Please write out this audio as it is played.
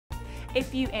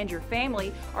If you and your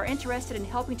family are interested in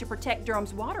helping to protect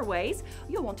Durham's waterways,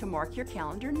 you'll want to mark your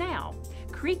calendar now.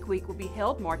 Creek Week will be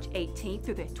held March 18th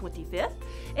through the 25th.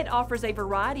 It offers a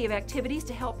variety of activities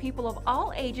to help people of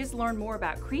all ages learn more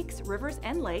about creeks, rivers,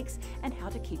 and lakes and how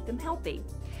to keep them healthy.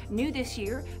 New this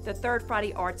year, the Third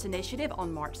Friday Arts Initiative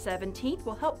on March 17th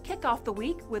will help kick off the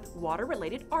week with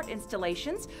water-related art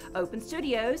installations, open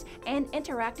studios, and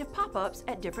interactive pop-ups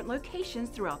at different locations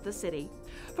throughout the city.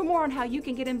 For more on how you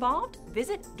can get involved,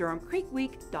 visit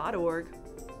DurhamCreekWeek.org.